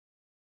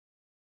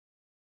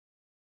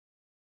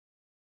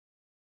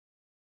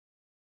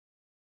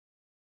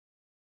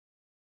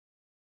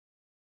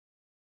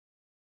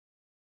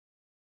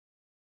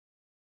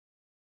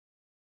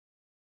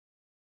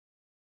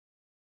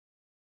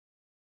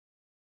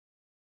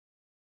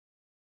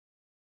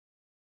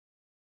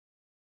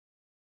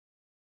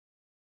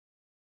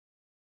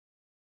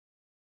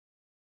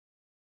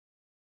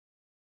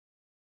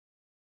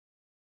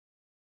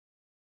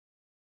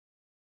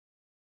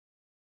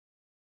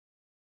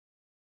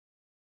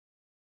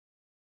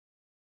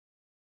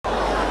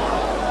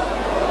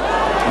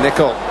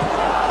Nicol.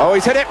 Oh,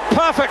 he's hit it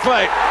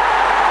perfectly.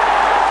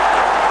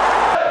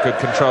 Good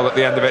control at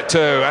the end of it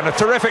too, and a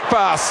terrific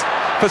pass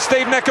for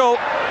Steve Nicol.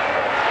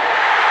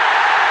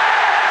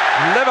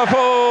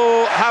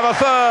 Liverpool have a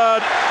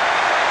third.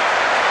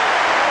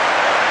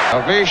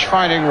 Alvish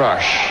finding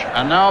Rush,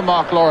 and now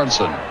Mark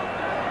Lawrenson.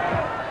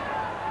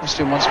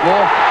 Austin once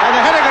more, and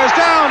the header goes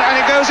down, and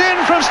it goes in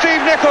from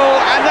Steve Nicol,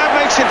 and that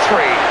makes it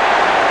 3.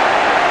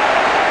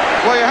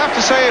 Well, you have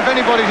to say, if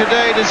anybody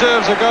today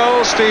deserves a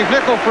goal, Steve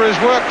Nicol, for his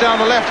work down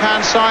the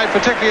left-hand side,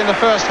 particularly in the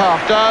first half,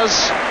 does.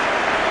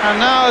 And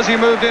now, as he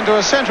moved into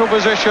a central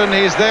position,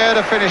 he's there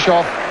to finish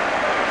off.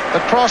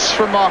 The cross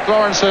from Mark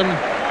Lawrenson,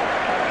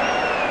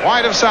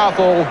 wide of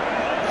Southall,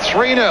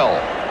 3-0.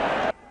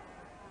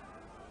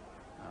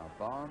 Now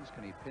Barnes,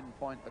 can he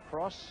pinpoint the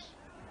cross?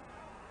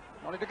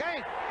 On it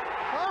again.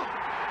 Oh,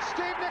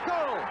 Steve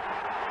Nicol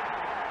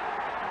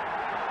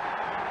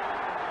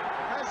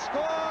has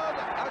scored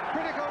a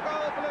critical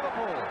goal for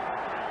Liverpool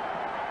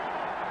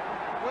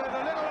with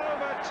a little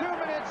over 2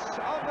 minutes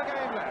of the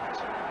game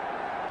left.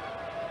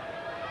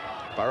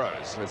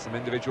 Burrows with some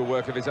individual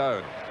work of his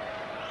own.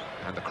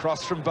 And the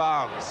cross from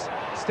Barnes.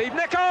 Steve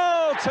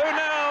Nicol,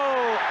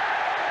 2-0.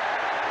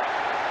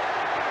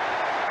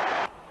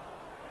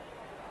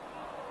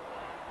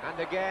 And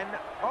again,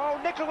 oh,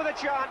 Nicol with a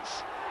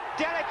chance.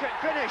 Delicate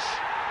finish.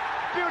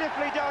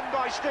 Beautifully done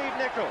by Steve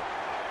Nicol.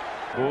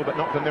 Oh, but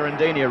not for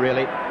Mirandini,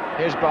 really.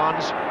 Here's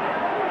Barnes.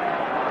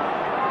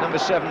 Number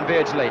 7,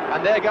 Beardsley.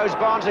 And there goes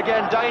Barnes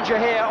again. Danger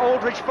here.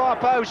 Aldridge far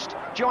post.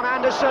 John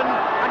Anderson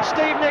and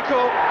Steve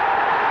Nicol.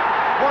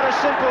 What a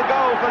simple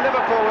goal for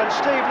Liverpool, and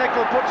Steve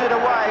Nicol puts it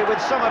away with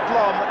some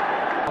aplomb.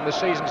 On the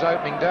season's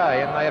opening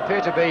day, and they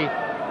appear to be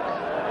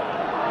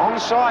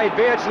onside.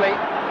 Beardsley.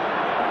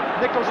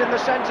 Nicol's in the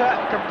centre,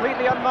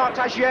 completely unmarked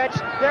as yet.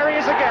 There he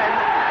is again.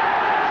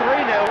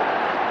 3-0.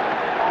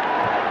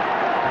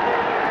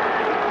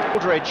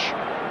 Aldridge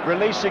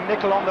releasing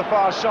Nicol on the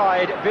far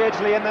side.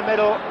 Beardsley in the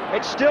middle.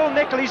 It's still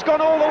Nicol. He's gone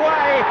all the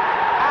way,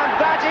 and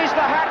that is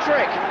the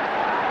hat-trick.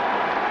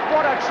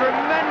 What a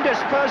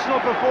tremendous personal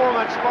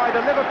performance by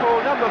the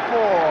Liverpool number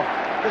 4,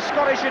 the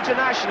Scottish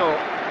international.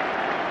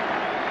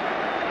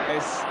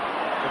 The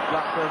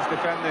Blackburn's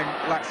defending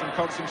lacks some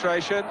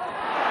concentration.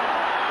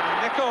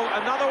 Nicol,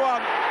 another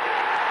one.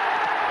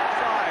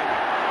 Offside.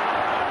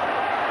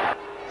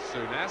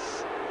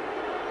 Souness.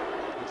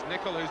 It's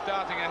Nicol who's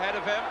darting ahead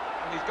of him,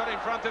 and he's got in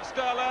front of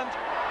Sterland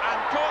and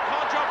caught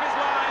Hodge off his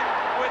line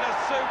with a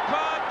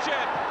superb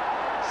chip.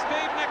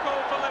 Steve Nicol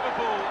for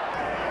Liverpool.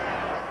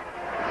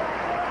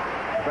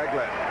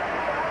 Begler.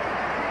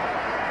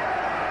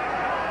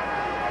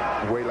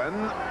 Whelan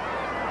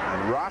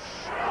and Rush.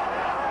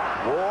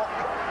 Walk.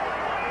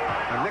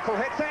 And Nicol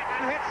hits it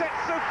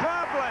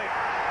superbly.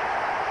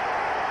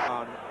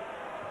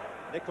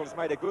 Nicol's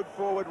made a good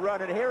forward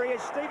run, and here he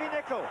is, Stevie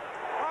Nicol.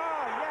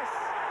 Oh, yes.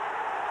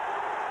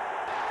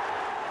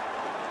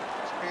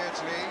 It's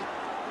Beardsley.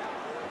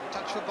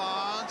 Touch for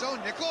Barnes. Oh,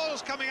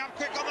 Nicol's coming up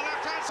quick on the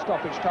left-hand side.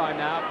 Stoppage time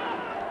now.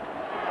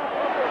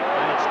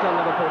 And it's still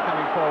Liverpool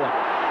coming forward.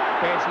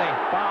 Beardsley,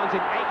 Barnes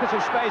in acres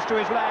of space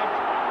to his left.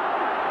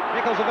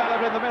 Nicol's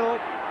available in the middle.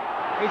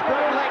 He's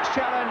broken legs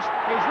challenge.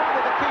 He's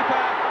rounded the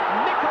keeper.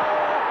 Nicol!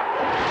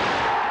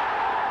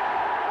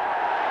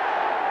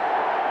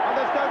 And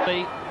there's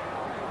no...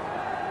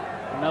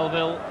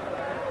 Melville.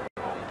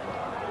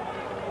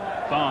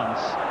 Barnes,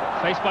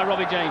 faced by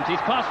Robbie James.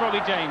 He's past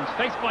Robbie James,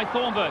 faced by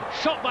Thornburg,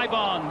 shot by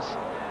Barnes.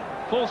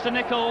 Falls to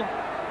Nicol.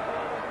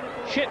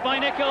 Chip by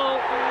Nicol.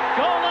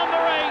 Goal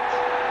number 8.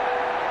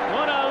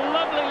 What a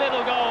lovely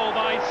little goal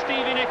by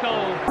Stevie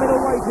Nicol.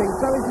 Middle waiting,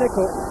 so is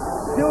Nicol.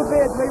 Still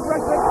Beardsley,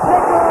 wrestling.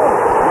 Nicol!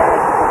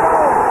 Yes, it's a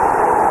goal!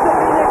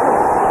 Stevie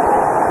Nicol.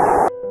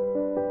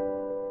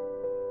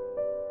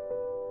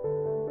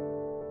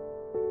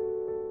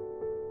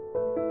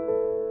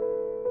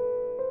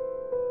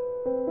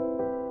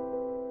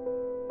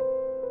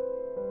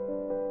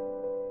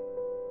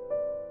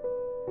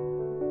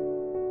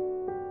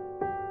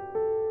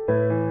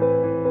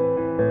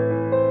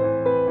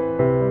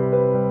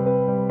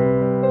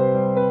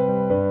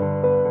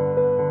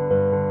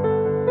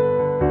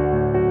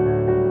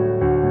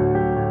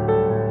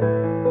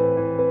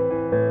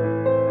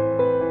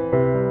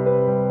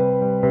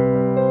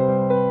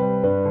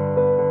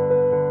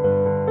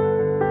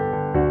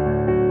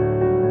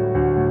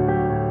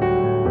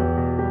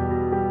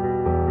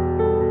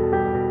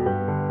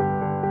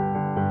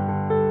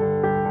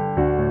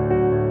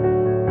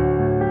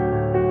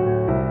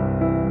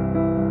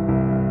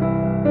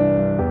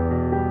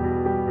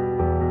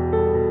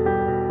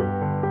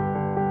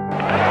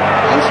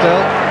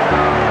 Still.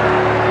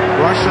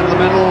 Rush in the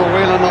middle,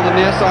 Whelan on the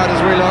near side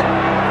as we look.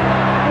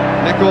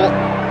 Nicol.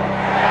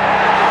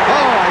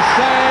 Oh, I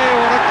say,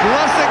 what a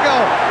classic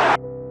goal!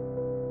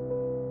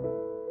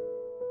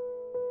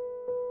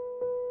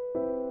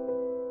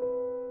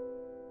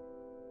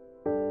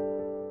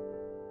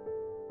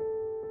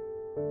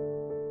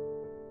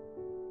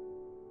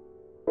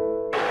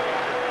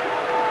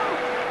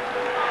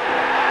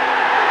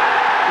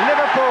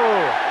 Liverpool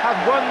have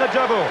won the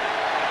double.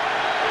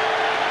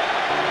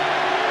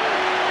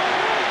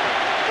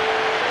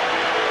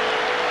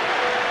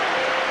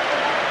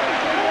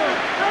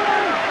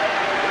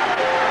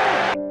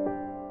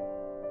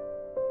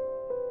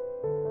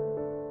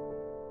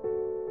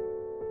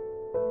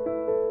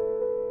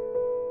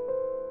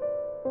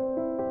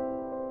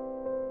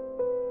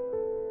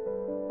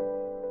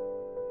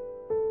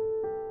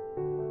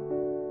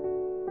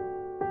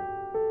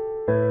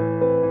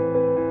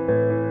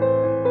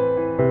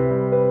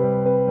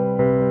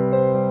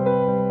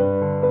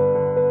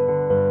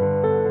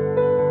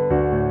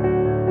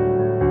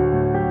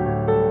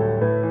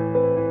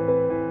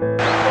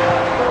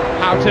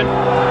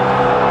 Newton.